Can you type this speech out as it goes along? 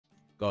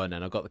Go on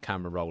then, I've got the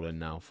camera rolling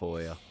now for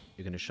you.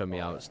 You're going to show me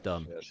how it's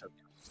done.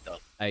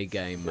 A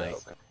game, mate.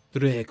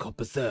 Draco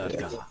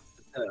Berserker.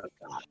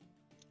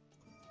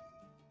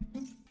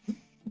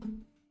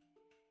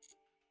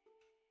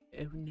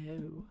 Oh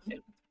no.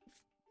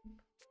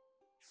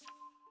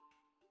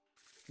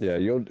 Yeah,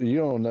 you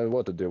don't know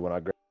what to do when I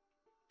grab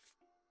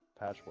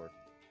patchwork.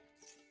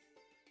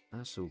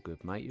 That's all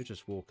good, mate. You're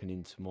just walking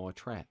into my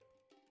trap.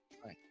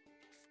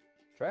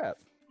 Trap.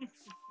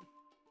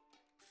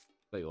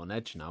 Got you on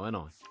edge now, ain't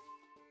I?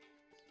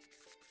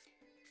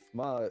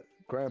 My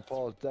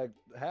grandpa's deck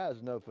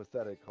has no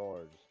pathetic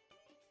cards.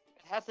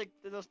 It has the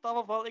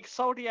unstoppable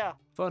Exodia.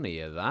 Funny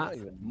of that.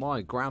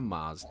 My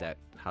grandma's deck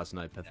has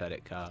no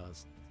pathetic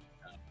cards.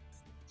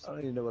 I don't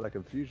even know what I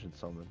can fusion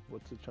summon.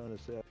 What's it trying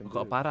to say I can I've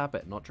got a do? bad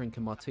habit, not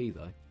drinking my tea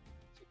though.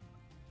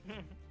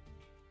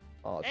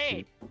 Oh,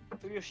 Hey,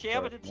 do you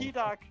share with the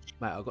T-Dark?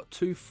 Mate, I've got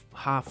two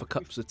half a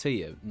cups of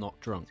tea, not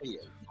drunk. Do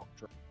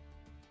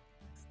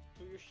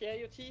you share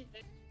your tea?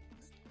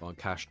 Come on,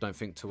 Cash, don't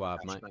think too hard,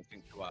 mate.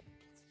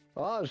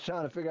 Oh, I was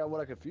trying to figure out what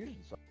I could fusion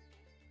summon.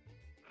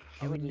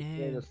 Oh, I'm gonna just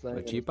play no. this thing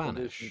Would and you it's gonna do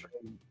banish? some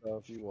crazy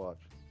stuff. You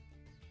watch.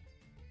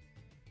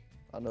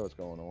 I know what's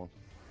going on.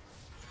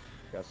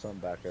 Got something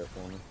back there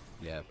for me.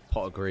 Yeah,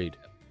 pot of greed.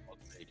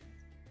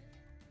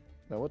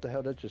 Now, what the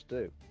hell did that just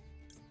do?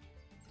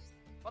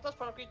 What does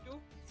Propagate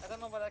do? I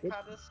don't know what that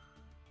card is.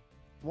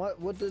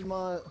 What did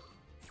my...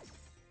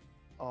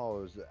 Oh,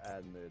 it was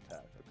adding the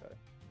attack. Okay.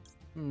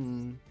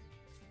 Hmm.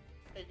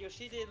 Did you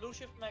see the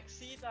elusive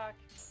Maxi Dark?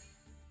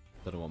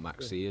 Don't know what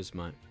Maxi is,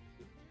 mate.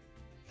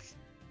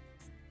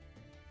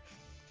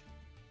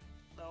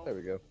 No. There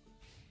we go.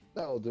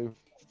 That'll do.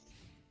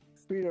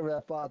 Beat over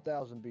that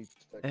 5,000 beats.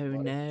 Oh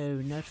no,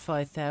 not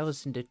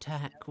 5,000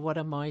 attack. What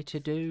am I to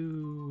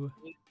do?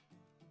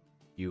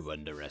 You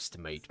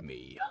underestimate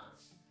me.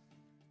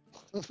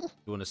 You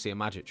want to see a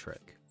magic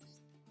trick?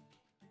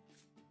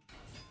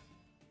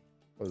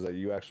 Was that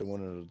you actually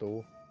wanted a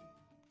duel?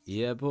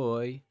 Yeah,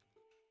 boy.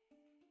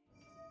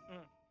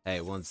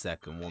 Hey, 1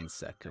 second,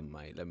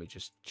 mate. Let me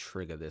just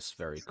trigger this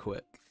very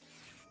quick.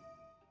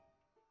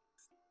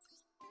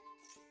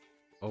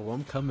 Oh,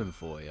 I'm coming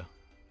for you.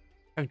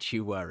 Don't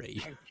you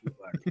worry.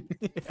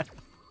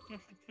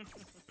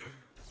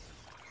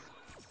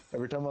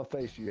 Every time I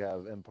face you,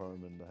 have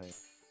Imperm in the hand.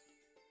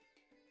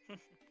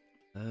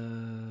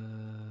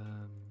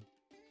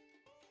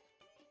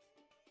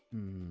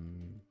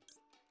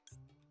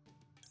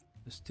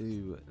 Let's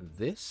do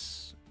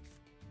this.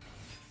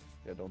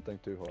 Yeah, don't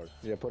think too hard.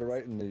 Yeah, put it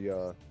right in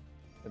the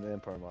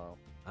Imperm aisle.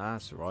 Ah,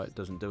 that's alright. It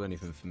doesn't do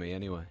anything for me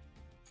anyway.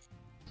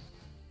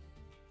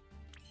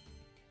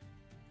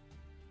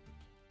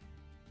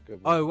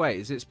 Good one. Oh wait,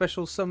 is it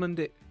special summoned?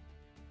 Good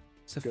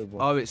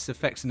one. Oh, it's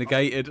effects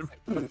negated.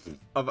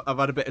 I've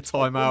had a bit of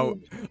time out.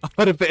 I've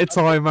had a bit of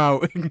time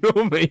out.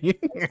 Ignore me.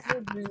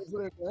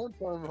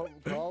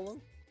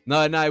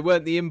 No, it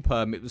weren't the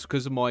imperm. It was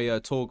because of my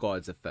tour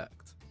guide's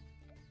effect.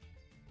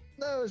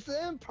 No, it's the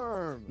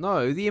Imperm.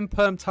 No, the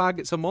imperm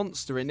targets a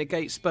monster. It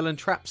negates spell and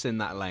traps in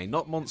that lane,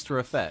 not monster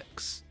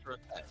effects.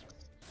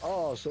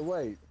 Oh, so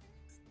wait.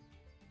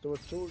 So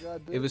what's tour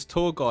guide do? It was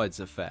tour guide's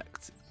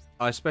effect.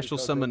 I special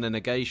summon a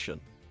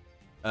negation.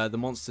 The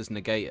monster's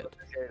negated.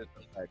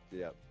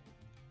 Yep.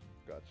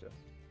 Gotcha.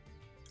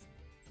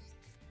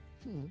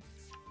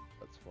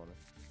 That's funny.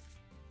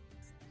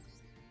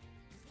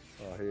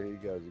 Oh, here he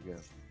goes again.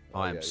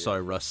 Oh, I am so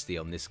rusty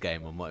on this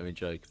game. I'm not even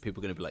joking.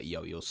 People are going to be like,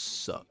 yo, you'll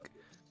suck.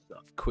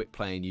 Quit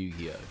playing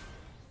Yu-Gi-Oh!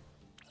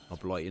 I'll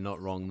be like, you're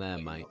not wrong there,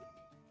 mate.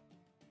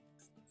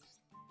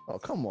 Oh,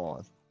 come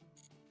on.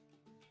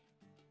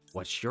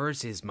 What's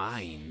yours is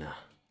mine.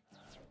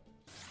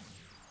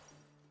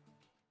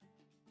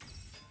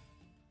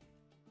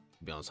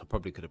 To be honest, I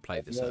probably could have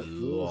played this a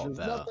lot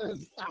better.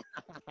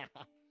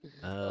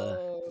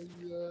 Oh,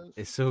 yes.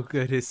 It's all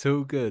good. It's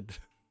all good.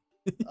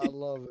 I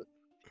love it.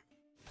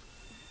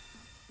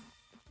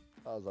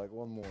 I was like,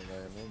 one more,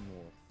 man, one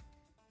more.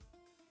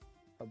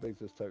 How big's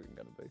this token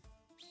gonna be?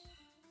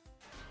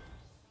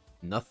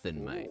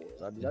 Nothing, mate.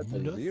 That's a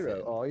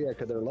 0. Oh yeah,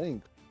 because they're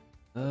linked.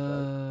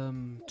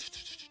 That's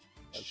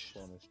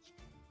funny.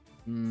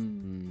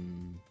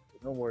 Hmm.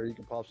 Don't worry, you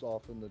can pop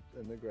off in the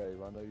grave.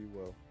 I know you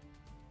will.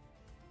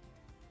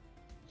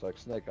 It's like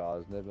Snake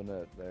Eyes, never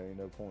net. There ain't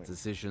no point.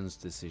 Decisions.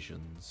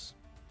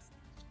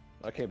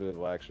 I can't believe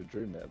I actually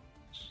drew that.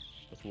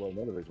 That's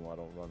another reason why I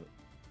don't run it.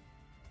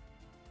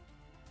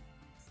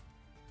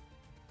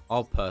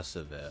 I'll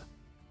persevere.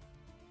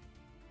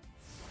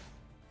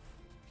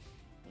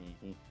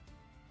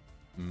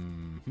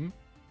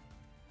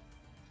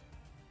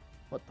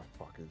 What the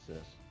fuck is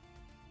this?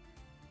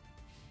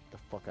 Get the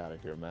fuck out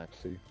of here,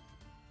 Maxie.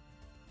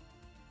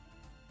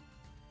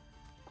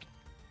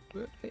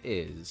 But it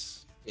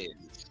is.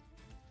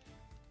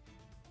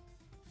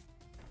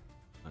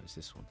 Oh, it's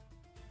this one.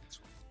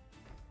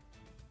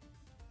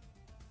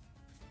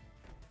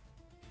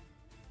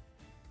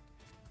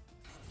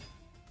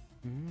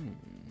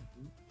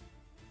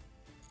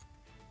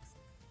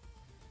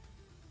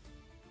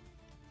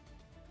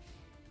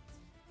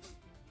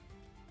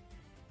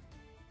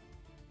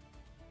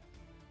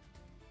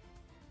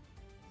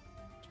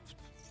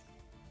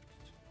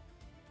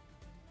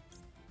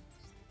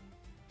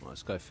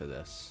 Let's go for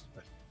this.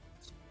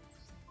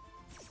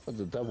 What's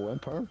the double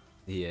imperm?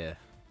 Yeah.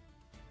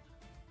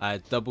 I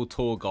had double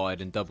tour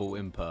guide and double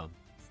imperm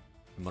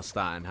in my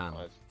starting hand.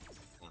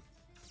 Nice.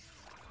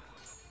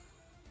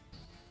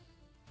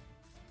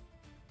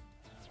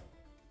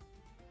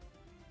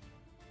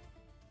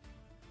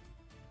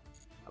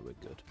 Oh, we're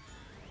good.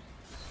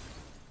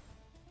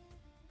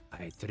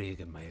 I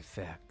trigger my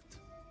effect.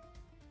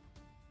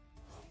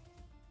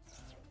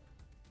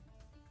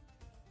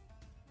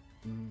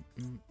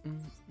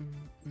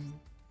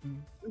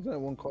 Isn't that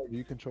one card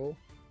you control?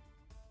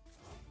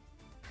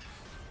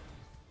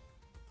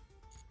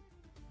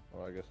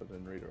 Oh, I guess I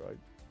didn't read it right.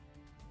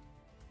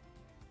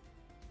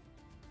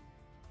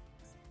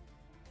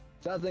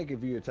 So I think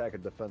if you attack a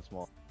defense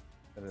monster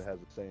and it has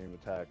the same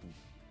attack,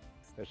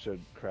 it should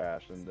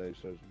crash and they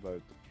should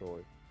both destroy.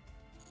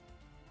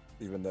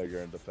 Even though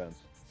you're in defense.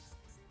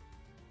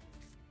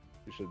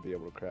 You should be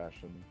able to crash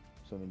and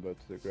send them both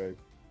to the grave.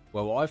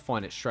 Well, I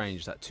find it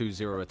strange that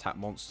 2-0 attack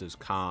monsters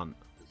can't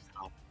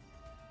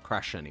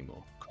crash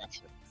anymore.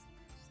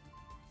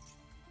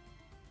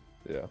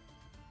 Yeah.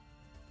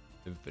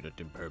 Infinite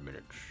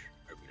impermanence.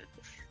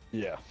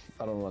 Yeah.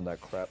 I don't run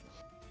that crap.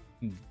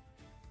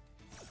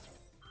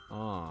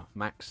 Ah,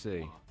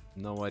 Maxi.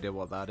 No idea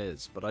what that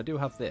is, but I do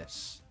have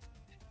this.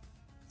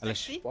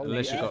 Unless you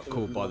got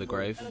called by the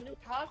grave. Is that a new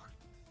card?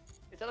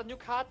 Is that a new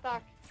card,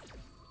 Dark?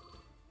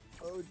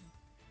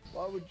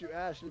 Why would you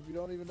ash if you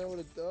don't even know what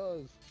it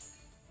does?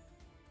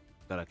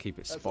 Gotta keep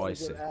it That's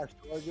spicy. not a good ash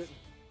target.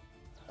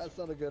 That's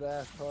not a good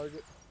ash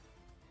target.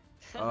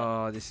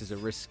 Oh, this is a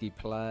risky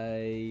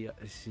play.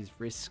 This is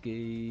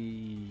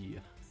risky.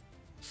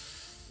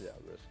 Yeah,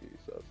 risky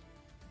stuff.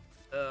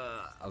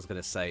 I was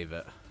gonna save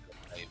it.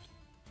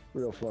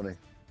 Real funny.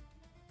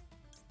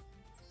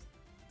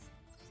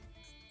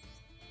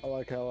 I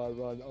like how I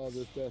run all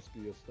this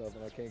Despia stuff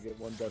and I can't get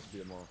one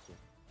Despia monster.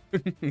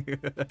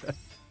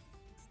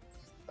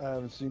 I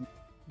haven't seen,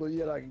 but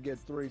yet I can get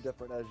 3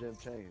 different Edgem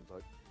chains.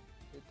 Like,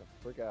 get the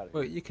frick out of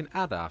here. Well, you can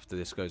add after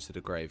this goes to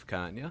the grave,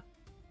 can't you?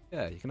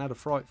 Yeah, you can add a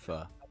Fright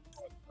Fur.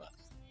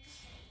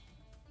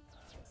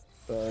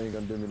 Ain't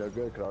gonna do me no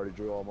good because I already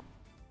drew all my.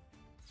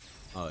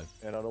 Oh.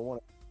 And I don't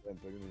want it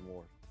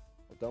anymore.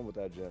 I'm done with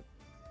that gem.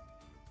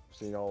 I've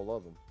seen all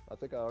of them. I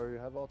think I already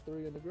have all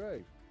 3 in the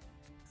grave.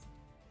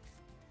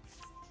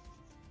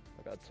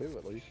 I got 2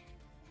 at least.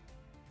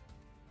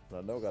 And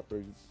I know I got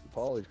 3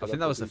 polys. I think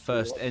that was the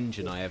first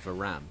engine I ever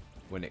ran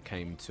when it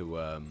came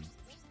to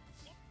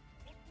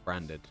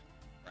branded.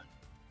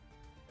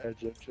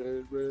 Edgem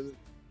chain, really?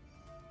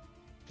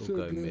 We'll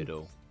go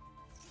middle.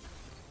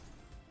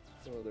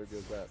 Oh, there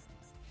goes that.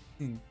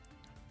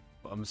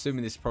 But I'm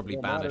assuming this is probably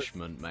Don't matter.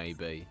 banishment,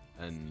 maybe,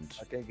 and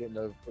I can't get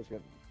no freaking.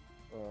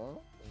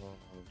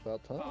 It's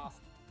about time.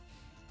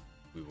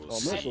 we will Oh, I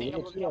see. Mitchell, think I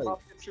will looks jump like-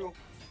 off with you.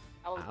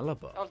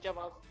 Alaba. I'll jump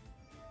off.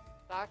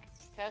 Dark,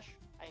 Cash,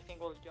 I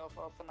think we'll jump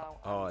off for now.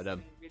 Alright then.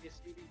 I'm really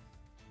sleepy.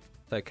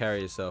 Take care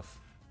of yourself.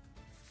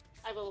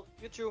 I will.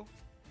 You too.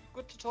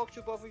 Good to talk to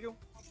you, both of you.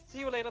 See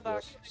you later,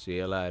 Dark. See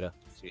you later.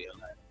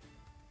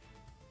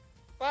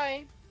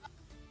 Bye.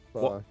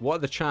 Bye. What are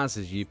the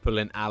chances of you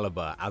pulling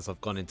Alaba as I've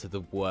gone into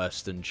the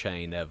worst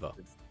Unchained ever?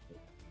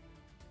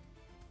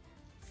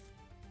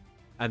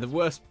 And the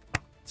worst,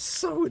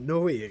 so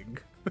annoying.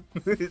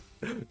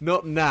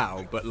 Not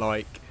now, but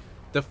like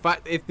the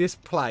fact if this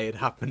play had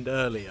happened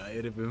earlier,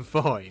 it'd have been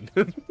fine.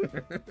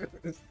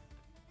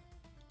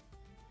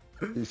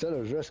 You said it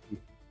was risky.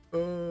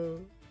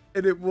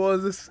 And it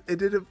was. It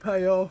didn't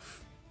pay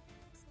off.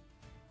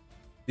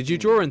 Did you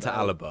draw into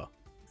Alaba?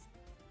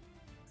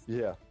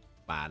 Yeah.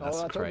 Man, Oh, that's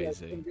I told you I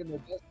crazy. couldn't get no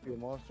Despia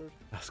monsters.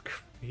 That's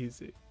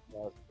crazy.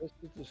 Now, this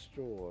is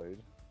destroyed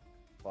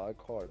by a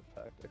card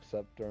effect,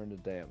 except during the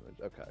damage.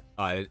 Okay.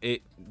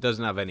 It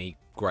doesn't have any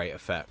great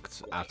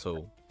effect at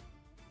all.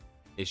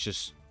 It's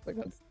just I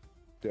think I'm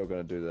still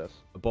gonna do this.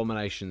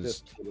 Abomination's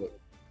Just for the,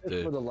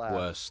 the for the laugh.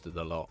 worst of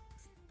the lot.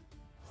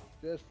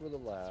 Just for the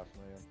laugh,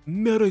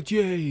 man. Meta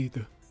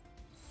Jade.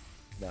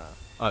 Nah.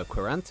 Oh,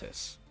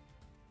 Querantis.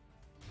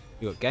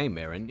 You got game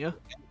mirror, ain't you?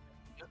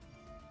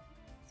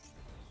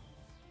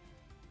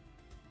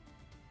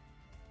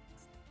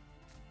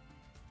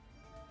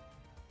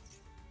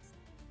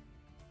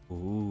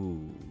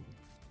 Ooh.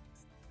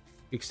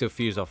 You can still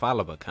fuse off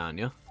Alaba, can't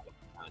you?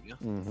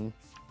 Mm-hmm.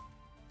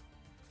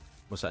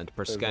 What's that into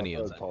There's my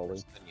Prescenia? third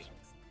poly.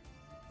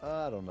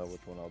 I don't know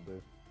which one I'll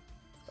do.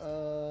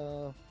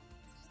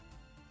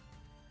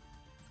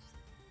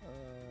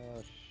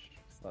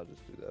 I'll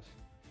just do this.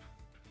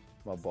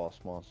 My boss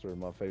monster,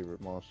 my favorite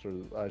monster.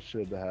 I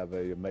should have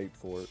a mate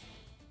for it.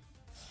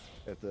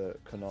 If the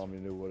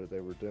Konami knew what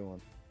they were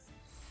doing.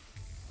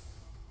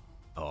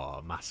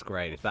 Oh,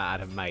 Masquerade. If that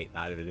had a mate,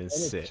 that'd have been And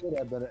sick. it should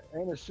have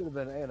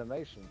been, an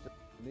animation.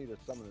 You need a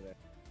summon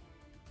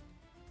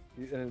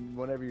it. And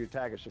whenever you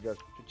attack it, should go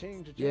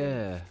cha-ching, cha-ching.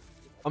 Yeah.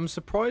 I'm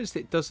surprised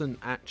it doesn't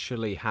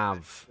actually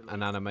have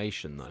an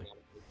animation, though.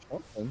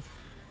 Something.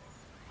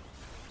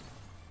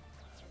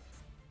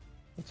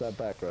 What's that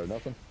back row?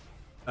 Nothing?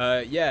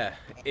 Yeah,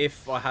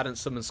 if I hadn't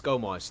summoned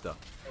Skullmeister.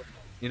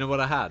 You know what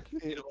I had?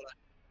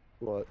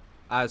 What?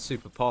 I had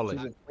Super Poly.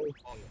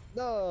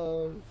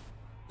 No.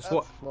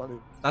 That's funny.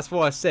 That's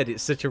why I said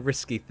it's such a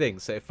risky thing.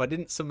 So if I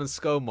didn't summon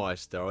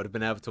Skullmeister, I would have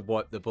been able to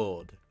wipe the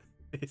board.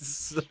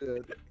 It's...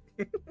 Shit.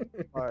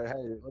 Alright,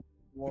 hey,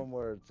 one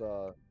where it's